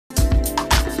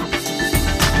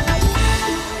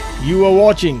You are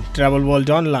watching Travel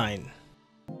World Online.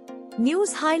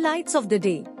 News highlights of the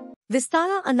day.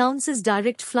 Vistara announces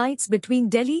direct flights between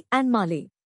Delhi and Malé.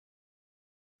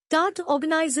 TAT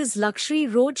organizes luxury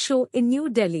roadshow in New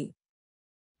Delhi.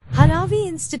 HRAWI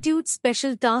institutes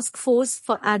special task force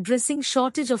for addressing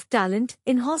shortage of talent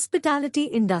in hospitality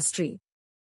industry.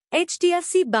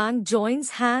 HDFC Bank joins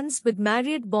hands with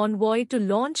Marriott Bonvoy to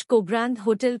launch co-brand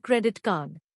hotel credit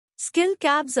card. SKIL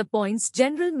Cabs appoints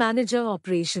General Manager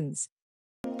Operations.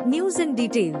 News and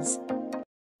details.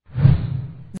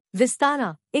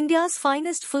 Vistara, India's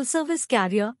finest full-service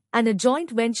carrier and a joint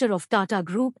venture of Tata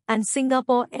Group and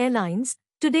Singapore Airlines,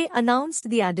 today announced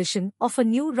the addition of a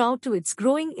new route to its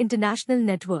growing international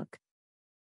network.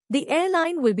 The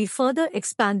airline will be further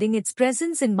expanding its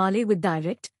presence in Malé with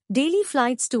direct, daily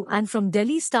flights to and from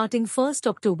Delhi starting 1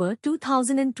 October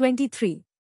 2023.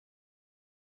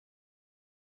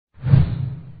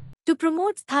 To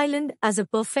promote Thailand as a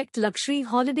perfect luxury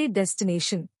holiday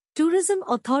destination, Tourism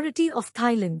Authority of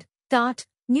Thailand, TAT,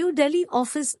 New Delhi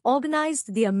office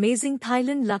organized the Amazing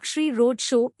Thailand Luxury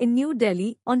Roadshow in New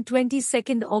Delhi on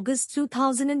 22 August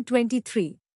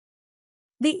 2023.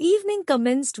 The evening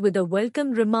commenced with a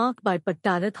welcome remark by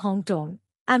Pattarath Hongtong,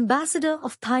 Ambassador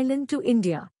of Thailand to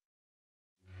India.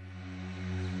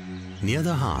 Near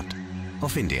the heart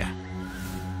of India,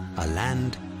 a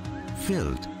land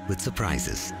filled with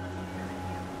surprises.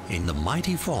 In the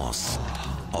mighty force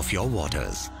of your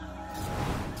waters,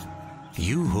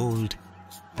 you hold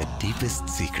the deepest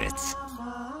secrets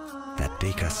that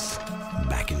take us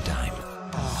back in time.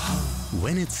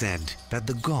 When it's said that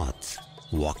the gods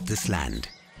walked this land,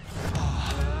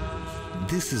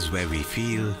 this is where we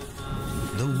feel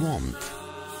the warmth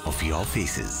of your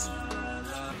faces.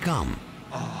 Come,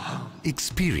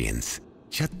 experience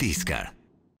Chhattisgarh.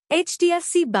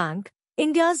 HDFC Bank,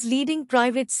 India's leading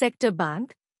private sector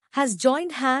bank, has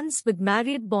joined hands with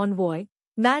Marriott Bonvoy,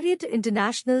 Marriott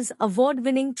International's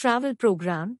award-winning travel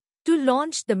program, to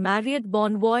launch the Marriott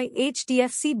Bonvoy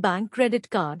HDFC Bank credit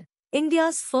card,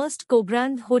 India's first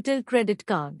co-brand hotel credit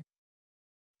card.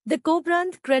 The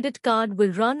co-brand credit card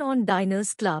will run on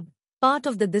Diners Club, part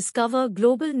of the Discover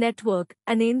Global Network,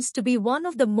 and aims to be one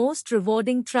of the most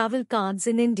rewarding travel cards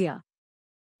in India.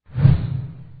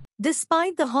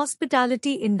 Despite the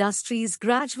hospitality industry's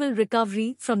gradual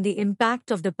recovery from the impact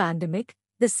of the pandemic,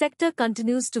 the sector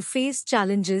continues to face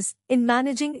challenges in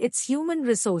managing its human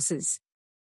resources.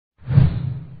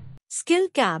 SKIL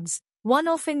Cabs, one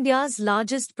of India's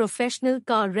largest professional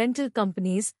car rental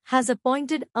companies, has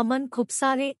appointed Aman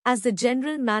Khupsare as the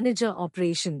General Manager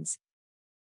Operations.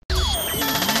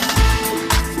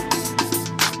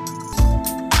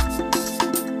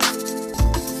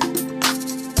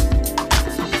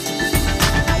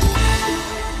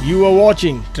 You are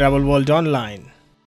watching Travel World Online.